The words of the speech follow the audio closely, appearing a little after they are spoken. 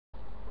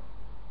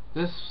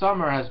This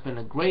summer has been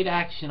a great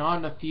action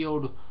on the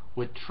field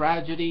with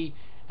tragedy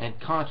and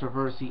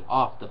controversy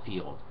off the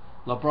field.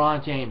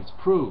 LeBron James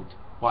proved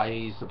why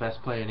he's the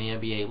best player in the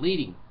NBA,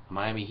 leading the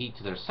Miami Heat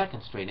to their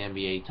second straight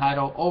NBA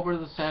title over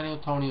the San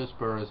Antonio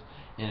Spurs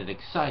in an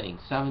exciting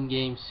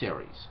 7-game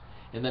series.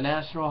 In the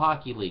National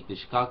Hockey League, the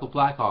Chicago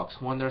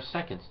Blackhawks won their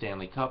second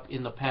Stanley Cup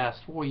in the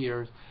past 4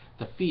 years,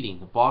 defeating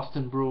the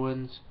Boston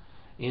Bruins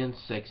in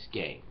 6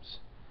 games.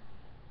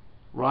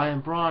 Ryan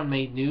Braun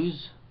made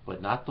news,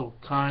 but not the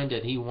kind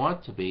that he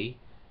wanted to be,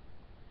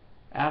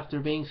 after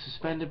being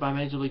suspended by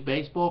Major League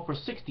Baseball for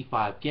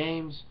 65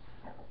 games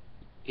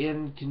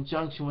in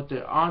conjunction with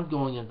their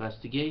ongoing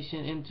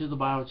investigation into the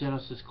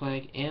Biogenesis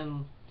Clinic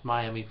in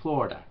Miami,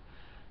 Florida.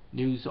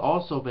 News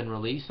also been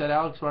released that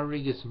Alex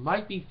Rodriguez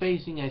might be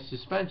facing a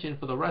suspension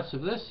for the rest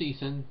of this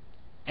season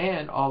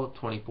and all of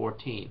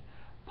 2014,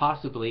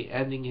 possibly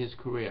ending his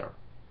career.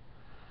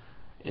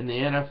 In the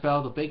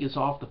NFL, the biggest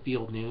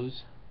off-the-field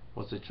news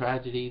was the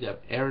tragedy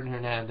that Aaron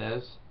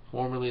Hernandez,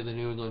 formerly of the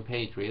New England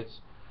Patriots,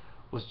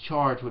 was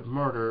charged with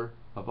murder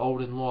of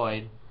Odin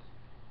Lloyd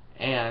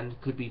and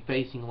could be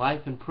facing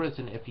life in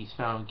prison if he's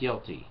found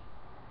guilty.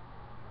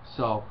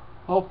 So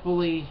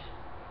hopefully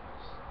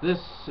this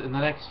in the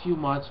next few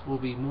months will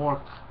be more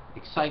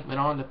excitement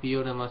on the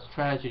field and less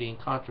tragedy and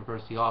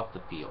controversy off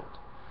the field.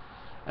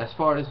 As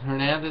far as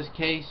Hernandez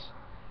case,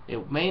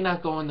 it may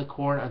not go into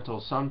court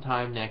until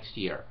sometime next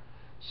year.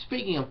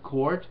 Speaking of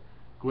court,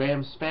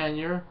 Graham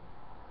Spanier,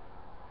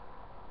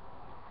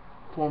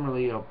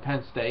 formerly of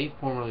Penn State,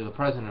 formerly the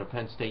president of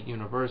Penn State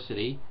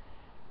University,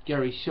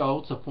 Gary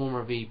Schultz, a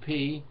former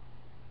VP,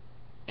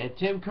 and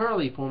Tim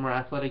Curley, former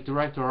athletic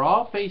director, are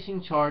all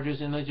facing charges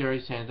in the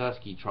Jerry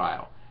Sandusky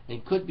trial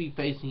and could be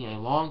facing a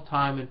long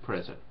time in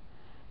prison.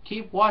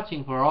 Keep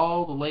watching for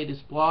all the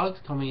latest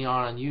blogs coming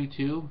on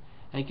YouTube,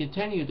 and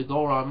continue to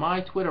go on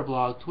my Twitter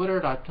blog,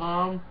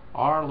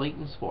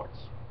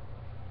 twitter.com/RLaytonSports.